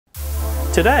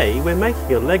Today we're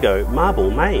making a Lego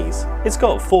marble maze. It's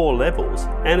got 4 levels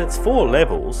and it's 4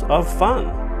 levels of fun.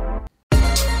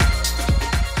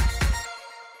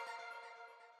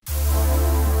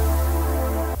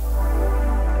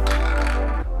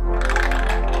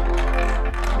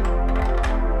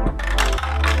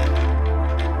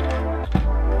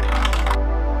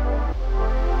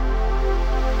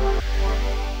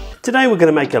 Today we're going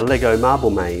to make a Lego marble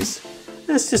maze.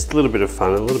 It's just a little bit of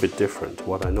fun, a little bit different to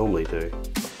what I normally do.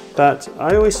 But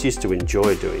I always used to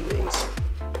enjoy doing these.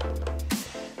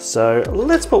 So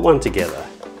let's put one together.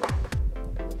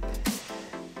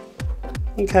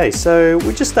 Okay, so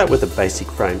we just start with a basic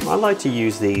frame. I like to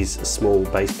use these small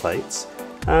base plates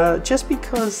just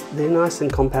because they're nice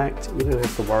and compact. You don't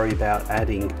have to worry about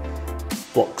adding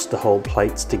blocks to hold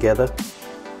plates together.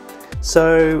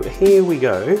 So here we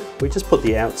go. We just put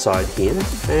the outside here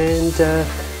and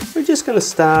we're just going to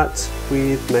start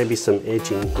with maybe some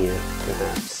edging here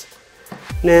perhaps.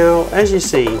 Now as you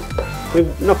see, we're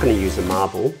not going to use a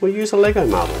marble, we'll use a Lego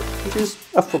marble, which is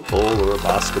a football or a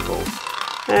basketball.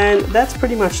 And that's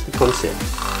pretty much the concept.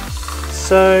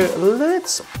 So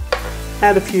let's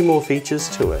add a few more features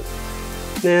to it.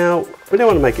 Now we don't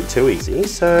want to make it too easy,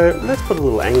 so let's put a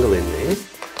little angle in there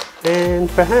and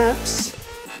perhaps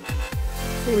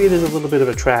maybe there's a little bit of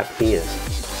a trap here.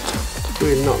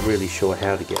 We're not really sure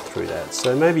how to get through that.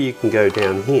 So maybe you can go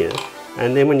down here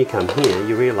and then when you come here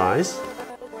you realise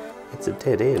it's a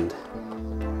dead end.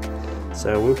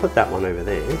 So we'll put that one over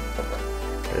there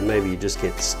and maybe you just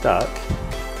get stuck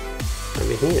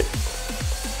over here.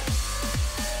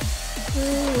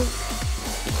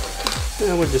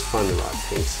 Now we'll just find the right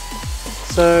piece.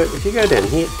 So if you go down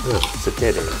here, oh, it's a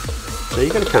dead end. So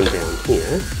you've got to come down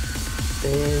here.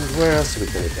 And where else are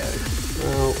we going to go?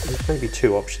 Well, there's maybe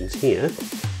 2 options here.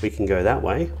 We can go that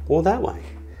way or that way.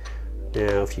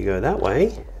 Now if you go that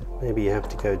way, maybe you have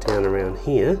to go down around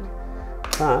here,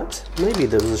 but maybe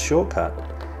there's a shortcut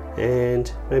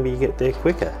and maybe you get there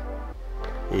quicker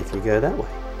if you go that way.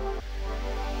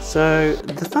 So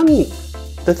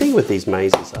the thing with these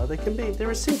mazes are they're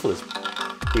as simple as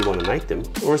you want to make them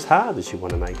or as hard as you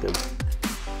want to make them.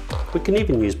 We can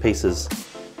even use pieces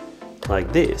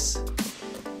like this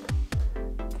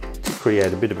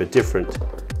create a bit of a different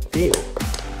feel.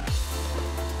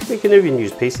 We can even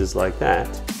use pieces like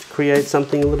that to create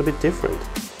something a little bit different.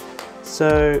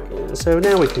 So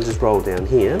now we can just roll down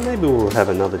here. Maybe we'll have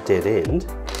another dead end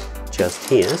just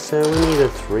here. So we need a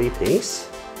 3-piece.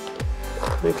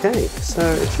 Okay, so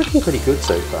it's looking pretty good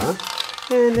so far.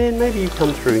 And then maybe you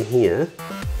come through here.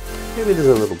 Maybe there's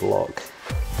a little block.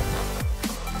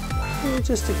 And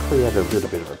just to create a little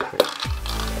bit of a paint.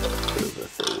 Bit of a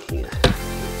thing here.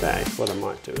 What I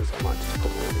might do is I might just put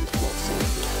one of these blocks in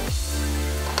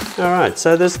here. Alright,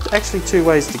 so there's actually 2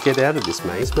 ways to get out of this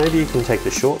maze. Maybe you can take the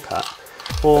shortcut,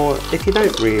 or if you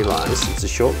don't realise it's a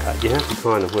shortcut, you have to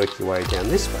kind of work your way down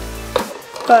this way.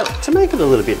 But to make it a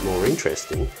little bit more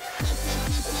interesting,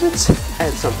 let's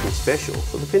add something special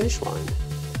for the finish line.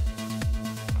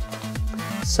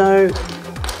 So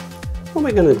what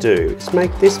we're going to do is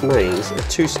make this maze a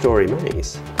 2-story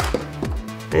maze.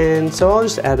 And so I'll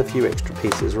just add a few extra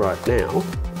pieces right now.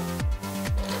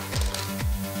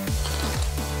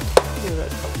 Yeah,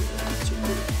 that's probably not too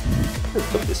good.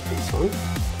 Let's put this piece on.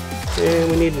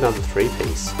 And we need another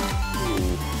 3-piece.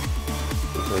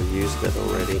 I've used that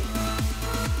already.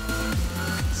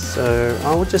 So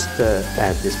I'll just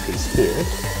add this piece here.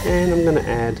 And I'm going to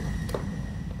add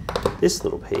this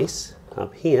little piece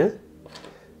up here.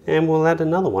 And we'll add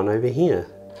another one over here.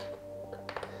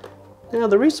 Now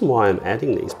the reason why I'm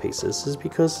adding these pieces is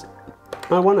because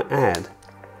I want to add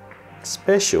a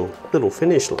special little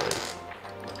finish line.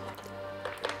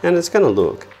 And it's going to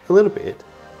look a little bit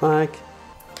like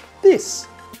this.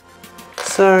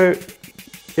 So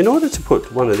in order to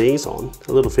put one of these on,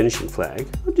 a little finishing flag,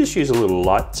 I'll just use a little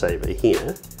lightsaber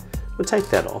here. We'll take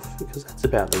that off because that's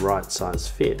about the right size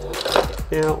fit.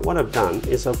 Now what I've done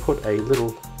is I've put a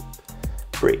little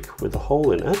brick with a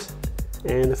hole in it.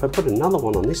 And if I put another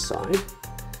one on this side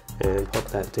and pop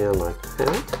that down like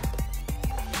that,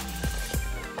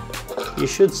 you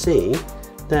should see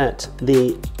that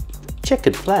the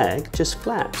checkered flag just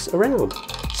flaps around.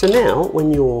 So now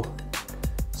when your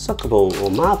soccer ball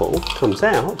or marble comes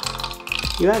out,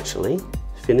 you actually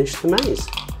finish the maze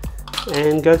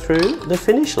and go through the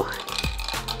finish line.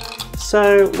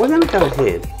 So we're going to go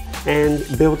ahead and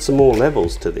build some more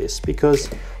levels to this because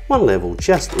one level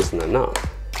just isn't enough.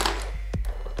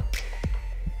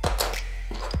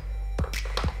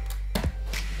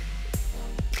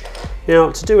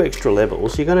 Now to do extra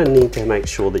levels, you're going to need to make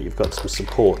sure that you've got some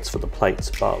supports for the plates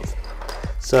above.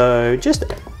 So just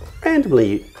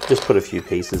randomly just put a few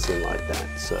pieces in like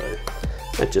that, so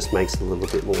that just makes it a little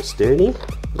bit more sturdy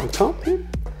on the top here.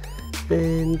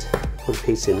 And put a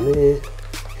piece in there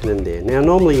and in there. Now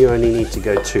normally you only need to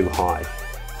go too high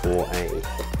for a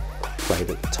plate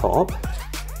at the top,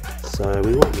 so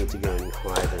we won't need to go any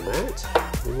higher than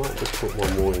that. We might just put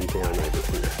one more in down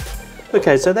over here.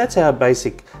 Okay, so that's our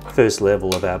basic first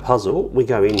level of our puzzle. We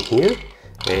go in here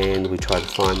and we try to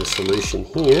find the solution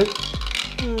here,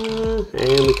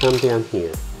 and we come down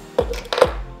here.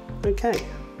 Okay,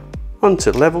 on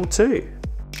to level 2.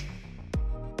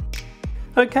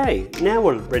 Okay, now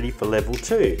we're ready for level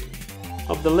 2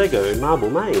 of the Lego Marble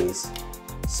Maze.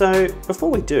 So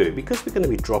before we do, because we're going to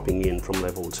be dropping in from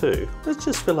level 2, let's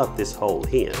just fill up this hole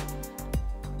here,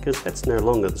 because that's no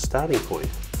longer the starting point.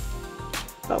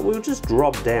 But we'll just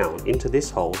drop down into this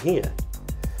hole here.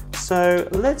 So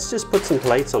let's just put some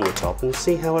plates on the top and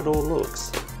see how it all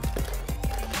looks.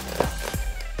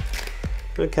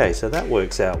 Okay, so that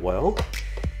works out well.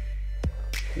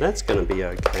 That's going to be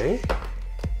okay.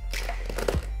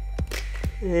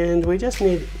 And we just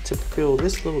need to fill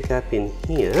this little gap in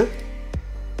here.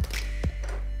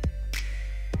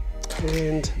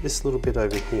 And this little bit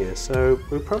over here. So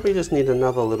we probably just need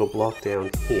another little block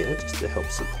down here just to help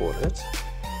support it.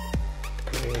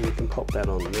 And we can pop that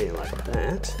on there like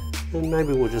that. And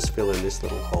maybe we'll just fill in this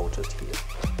little hole just here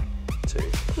too.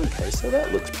 Okay, so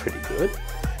that looks pretty good.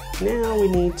 Now we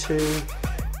need to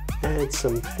add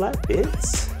some flat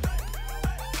bits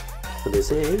for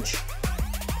this edge.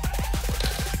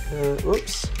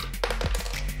 Oops.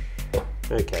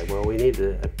 Okay, well we need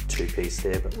a 2-piece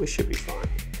there, but we should be fine.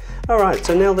 Alright,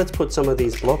 so now let's put some of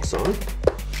these blocks on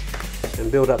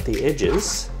and build up the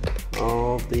edges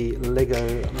of the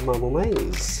Lego Marble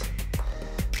Maze.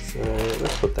 So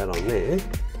let's put that on there.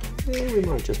 And we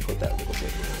might just put that little bit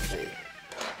right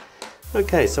there.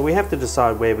 Okay, so we have to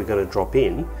decide where we're going to drop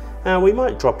in. We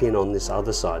might drop in on this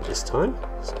other side this time.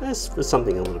 So that's for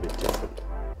something a little bit different.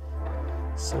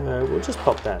 So we'll just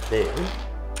pop that there.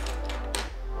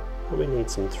 We need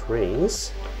some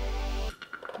 3s.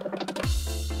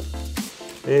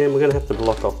 And we're going to have to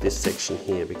block off this section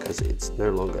here because it's no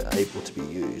longer able to be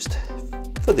used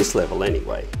for this level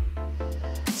anyway.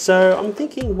 So I'm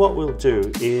thinking what we'll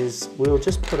do is we'll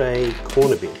just put a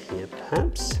corner bit here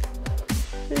perhaps.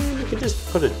 And we can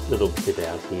just put a little bit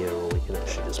out here, or we can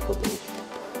actually just put a little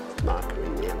marker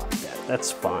in there like that.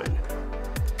 That's fine.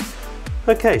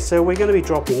 Okay, so we're going to be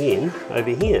dropping in over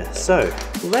here. So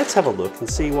let's have a look and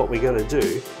see what we're going to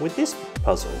do with this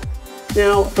puzzle.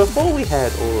 Now, before we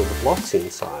had all of the blocks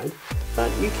inside,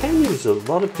 but you can use a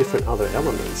lot of different other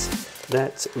elements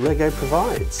that Lego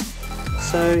provides.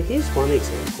 So here's one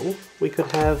example. We could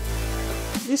have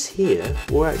this here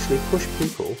will actually push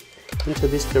people into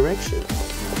this direction.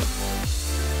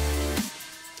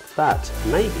 But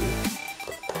maybe,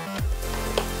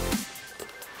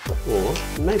 or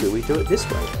maybe we do it this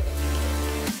way.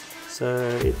 So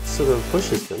it sort of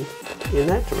pushes them in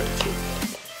that direction.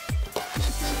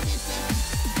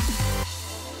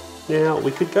 Now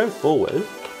we could go forward,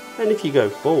 and if you go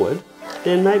forward,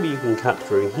 then maybe you can cut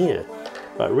through here.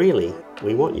 But really,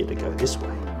 we want you to go this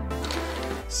way.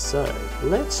 So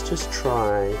let's just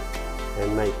try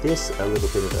and make this a little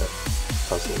bit of a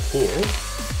puzzle here.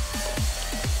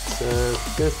 So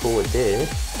go forward there.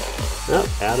 Oh,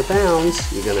 out of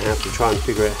bounds. You're going to have to try and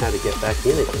figure out how to get back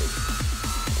in again.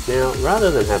 Now, rather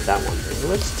than have that one there,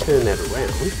 let's turn that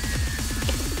around.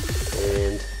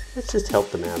 And let's just help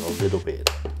them out a little bit.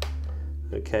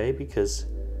 Okay, because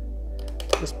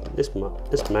this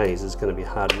maze is going to be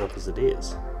hard enough as it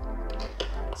is.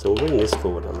 So we'll bring this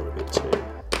forward a little bit too.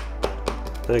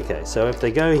 Okay, so if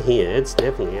they go here, it's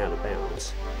definitely out of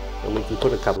bounds. And we can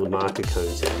put a couple of marker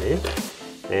cones in there.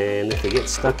 And if they get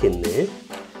stuck in there,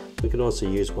 we can also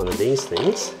use one of these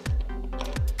things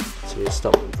to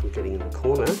stop them from getting in the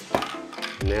corner.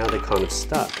 And now they're kind of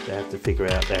stuck. They have to figure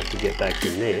out they have to get back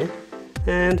in there.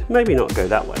 And maybe not go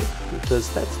that way, because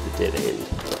that's the dead end.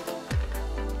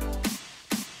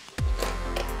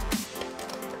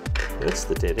 That's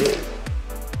the dead end.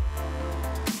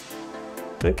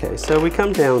 Okay, so we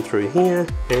come down through here,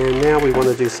 and now we want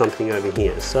to do something over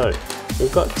here. So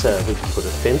we've got, we can put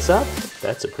a fence up.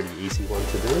 That's a pretty easy one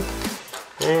to do.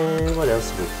 And what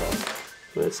else have we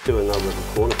got? Let's do another little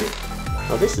corner bit.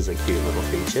 Oh, this is a cute little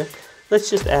feature. Let's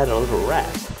just add a little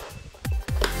rat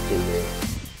in there.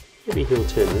 Maybe he'll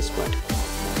turn this way.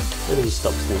 Maybe he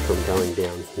stops me from going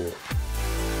down here.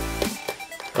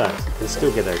 But you can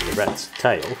still get over the rat's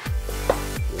tail.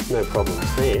 There's no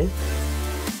problems there.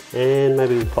 And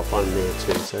maybe we pop one there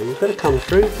too. So you've got to come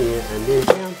through here and then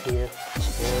down here.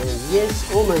 And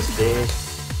yes, almost there.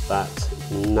 But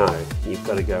No, you've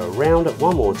got to go around it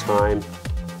one more time.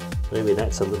 Maybe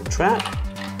that's a little trap.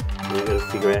 And you're going to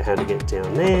figure out how to get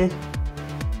down there.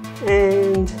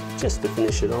 And just to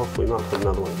finish it off, we might put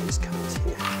another one of these cones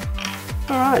here.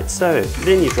 Alright, so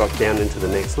then you drop down into the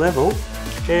next level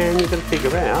and you've got to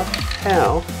figure out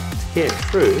how to get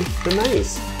through the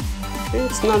maze.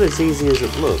 It's not as easy as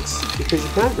it looks because you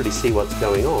can't really see what's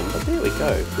going on, but there we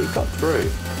go, we got through.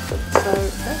 So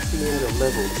that's the end of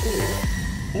level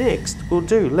 2. Next we'll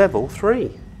do level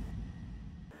 3.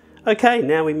 Okay,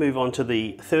 now we move on to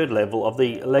the third level of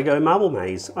the Lego Marble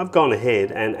Maze. I've gone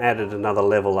ahead and added another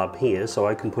level up here so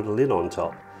I can put a lid on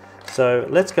top. So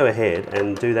let's go ahead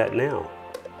and do that now.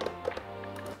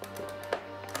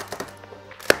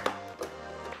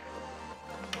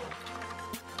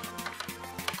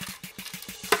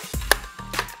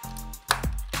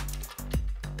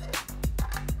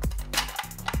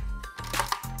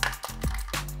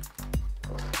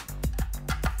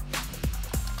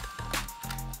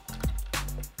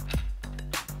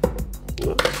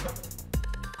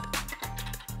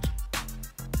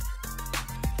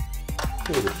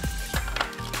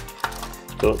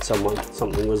 Thought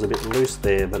something was a bit loose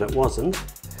there, but it wasn't.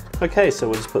 Okay, so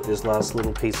we'll just put this last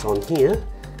little piece on here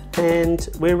and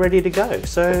we're ready to go.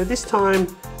 So this time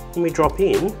when we drop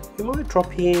in, we might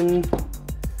drop in,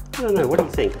 I don't know, what do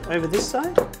you think? Over this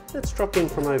side? Let's drop in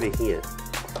from over here.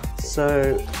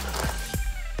 So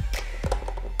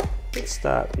let's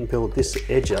start and build this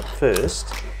edge up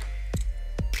first.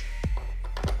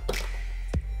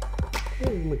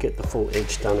 And we'll get the full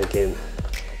edge done again.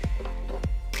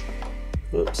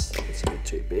 Oops, that's a bit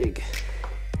too big.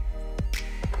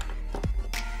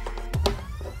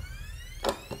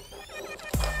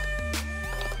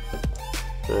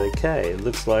 Okay, it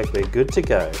looks like we're good to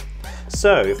go.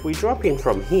 So if we drop in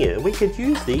from here, we could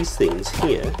use these things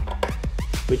here,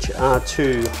 which are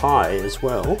too high as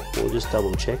well. We'll just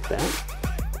double check that.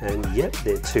 And yep,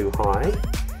 they're too high.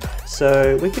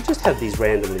 So we could just have these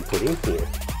randomly put in here.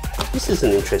 This is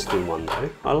an interesting one though.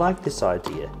 I like this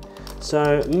idea.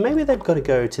 So maybe they've got to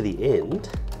go to the end.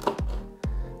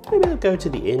 Maybe they'll go to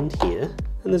the end here.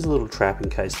 And there's a little trap in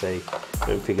case they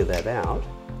don't figure that out.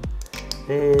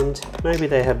 And maybe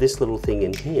they have this little thing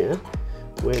in here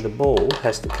where the ball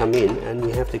has to come in and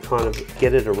you have to kind of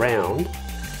get it around,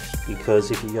 because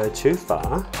if you go too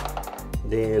far,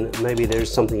 then maybe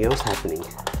there's something else happening.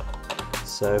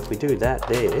 So if we do that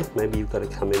there, maybe you've got to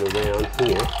come in around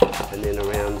here and then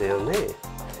around down there.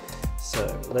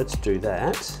 So let's do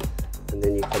that. And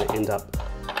then you've got to end up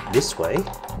this way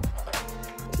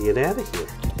to get out of here.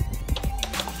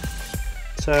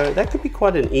 So that could be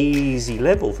quite an easy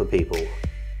level for people.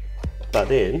 But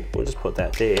then we'll just put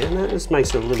that there, and that just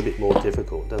makes it a little bit more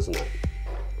difficult, doesn't it?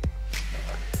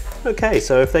 Okay,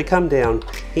 so if they come down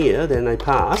here, then they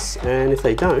pass, and if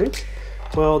they don't,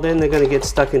 well then they're going to get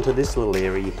stuck into this little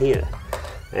area here.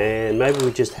 And maybe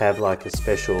we just have like a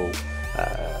special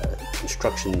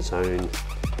construction zone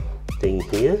thing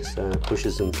here, so it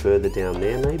pushes them further down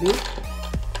there maybe.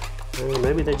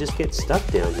 Maybe they just get stuck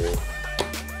down there,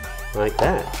 like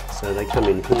that. So they come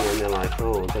in here and they're like,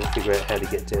 oh, I've got to figure out how to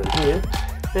get down here.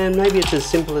 And maybe it's as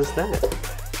simple as that.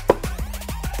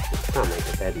 We can't make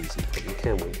it that easy for them,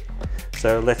 can we?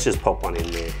 So let's just pop one in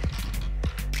there.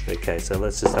 Okay, so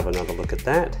let's just have another look at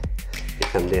that. They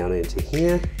come down into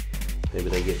here. Maybe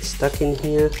they get stuck in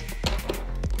here,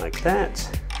 like that.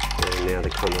 And now they're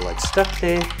kind of like stuck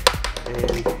there.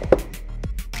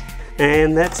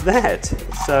 And that's that.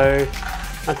 So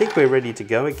I think we're ready to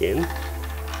go again.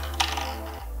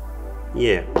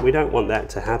 Yeah, we don't want that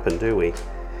to happen, do we?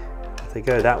 If they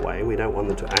go that way, we don't want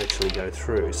them to actually go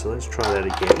through. So let's try that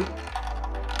again.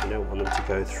 We don't want them to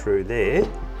go through there.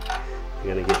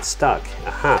 They're going to get stuck.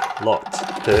 Aha, locked.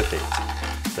 Perfect.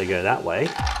 If they go that way,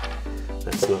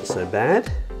 that's not so bad.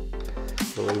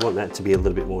 But we want that to be a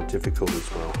little bit more difficult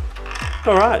as well.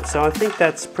 Alright, so I think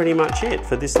that's pretty much it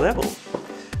for this level.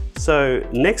 So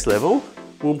next level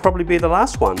will probably be the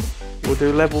last one. We'll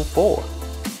do level 4.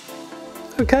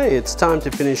 Okay, it's time to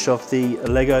finish off the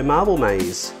Lego Marble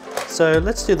Maze. So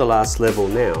let's do the last level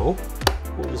now.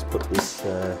 We'll just put this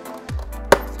floor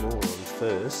on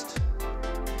first.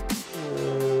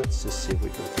 Let's just see if we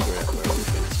can figure out where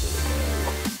everything's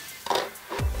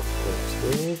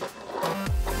going to go.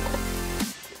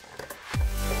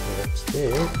 That's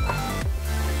there.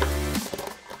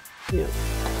 Yep,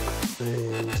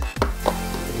 and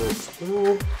it works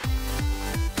well.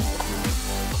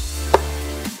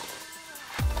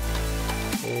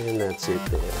 And that's it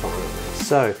there, finally.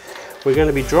 So we're going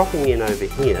to be dropping in over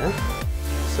here.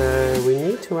 So we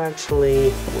need to actually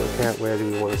work out where do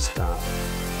we want to start.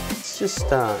 Let's just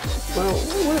start, well,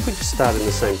 what if we just start in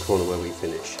the same corner where we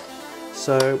finish?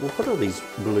 So we'll put all these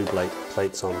blue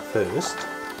plates on first.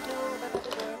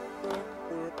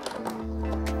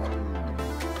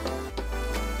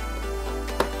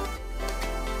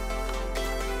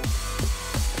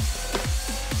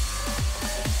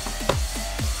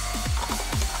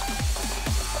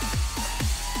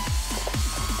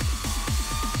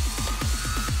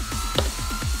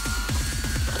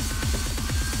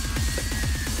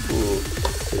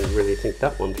 Didn't really think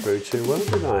that one through too well,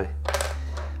 did I?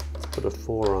 Let's put a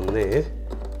 4 on there.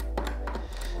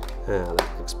 Ah,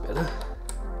 that looks better.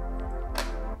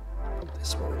 Put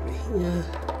this one over here.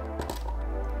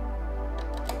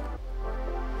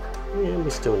 And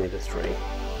we still need a 3.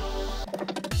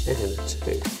 And a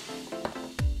 2.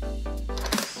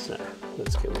 So,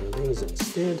 let's get one of these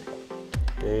instead.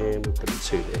 And we'll put a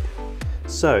 2 there.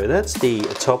 So, that's the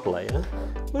top layer.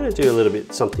 I'm going to do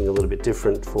something a little bit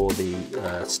different for the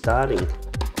starting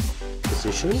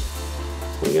position.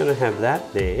 We're going to have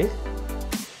that there,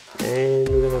 and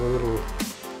we're going to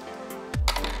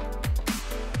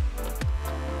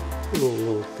have a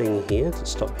little thing here to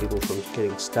stop people from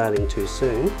starting too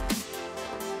soon.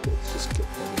 Let's just get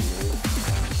that in there.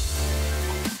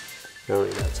 Oh,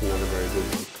 that's another very good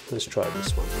one. Let's try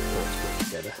this one. That's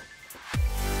much better.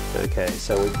 Okay,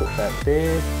 so we put that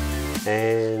there.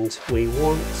 And we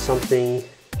want something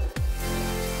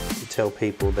to tell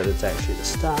people that it's actually the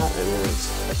start and then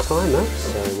it's a timer,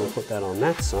 so we'll put that on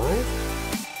that side.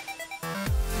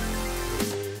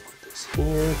 And put this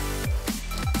here.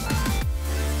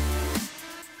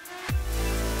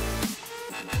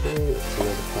 Okay, that's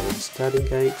another part of the starting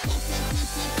gate.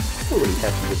 I'm really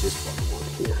happy with this bottom one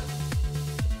here.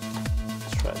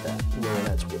 Let's try that. No,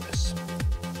 that's worse.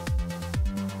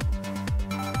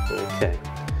 Okay.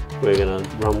 We're going to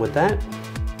run with that,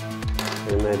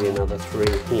 and maybe another 3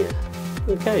 here.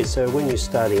 Okay, so when you're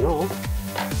starting off,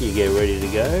 you get ready to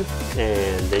go,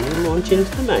 and then you launch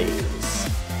into the maze.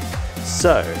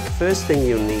 So, the first thing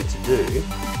you'll need to do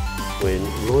when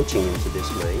launching into this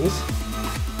maze,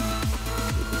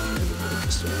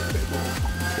 just a little bit more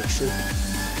protection.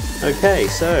 Okay,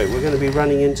 so we're going to be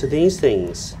running into these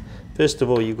things. First of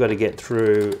all, you've got to get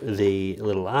through the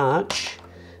little arch,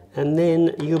 and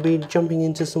then you'll be jumping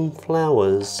into some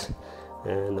flowers,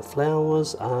 and the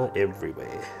flowers are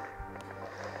everywhere.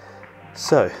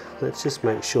 So let's just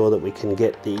make sure that we can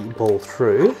get the ball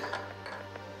through.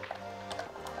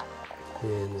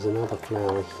 And there's another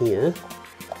flower here.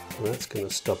 Well, that's going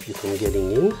to stop you from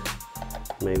getting in.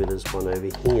 Maybe there's one over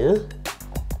here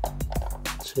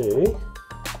too.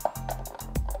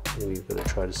 Maybe you've got to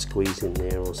try to squeeze in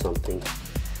there or something.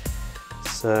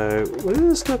 So we're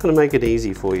just not going to make it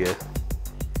easy for you.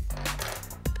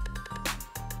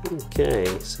 Okay,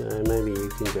 so maybe you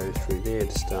can go through there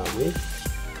to start with.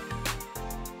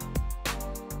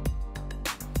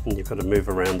 And you've got to move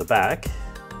around the back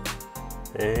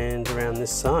and around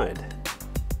this side.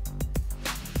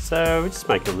 So we just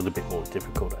make it a little bit more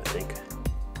difficult, I think.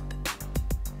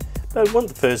 But I want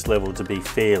the first level to be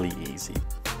fairly easy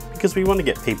because we want to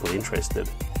get people interested.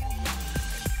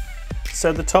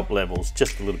 So the top level's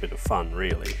just a little bit of fun,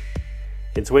 really.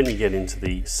 It's when you get into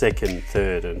the 2nd,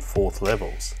 3rd and 4th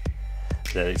levels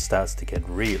that it starts to get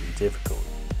really difficult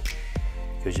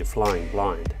because you're flying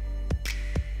blind.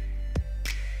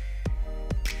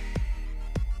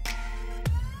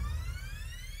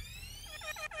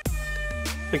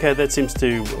 Okay, that seems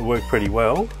to work pretty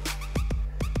well.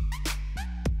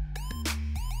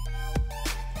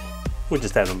 We'll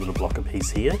just add a little block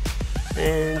piece here,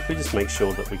 and we just make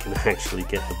sure that we can actually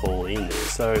get the ball in there.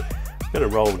 So I'm going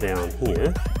to roll down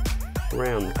here,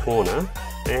 around the corner,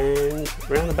 and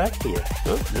around the back here.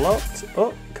 Oh, blocked.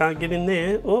 Oh, can't get in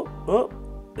there.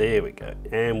 Oh, there we go.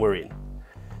 And we're in.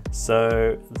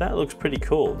 So that looks pretty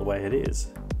cool the way it is.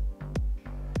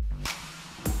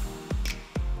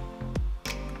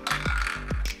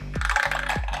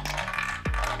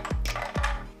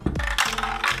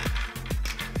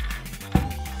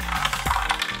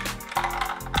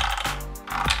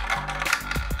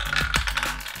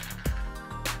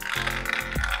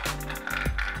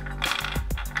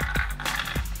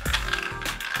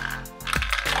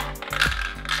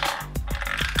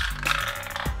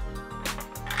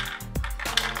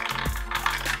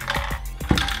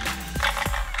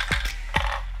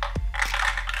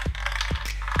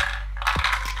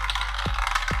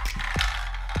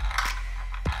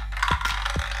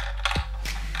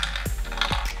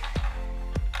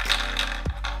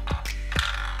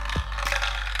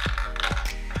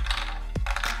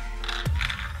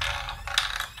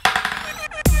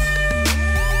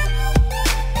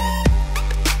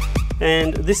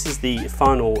 And this is the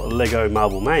final Lego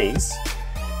marble maze.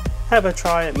 Have a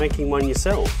try at making one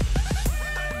yourself.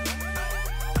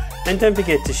 And don't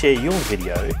forget to share your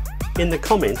video in the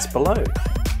comments below.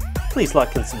 Please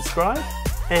like and subscribe,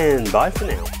 and bye for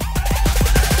now.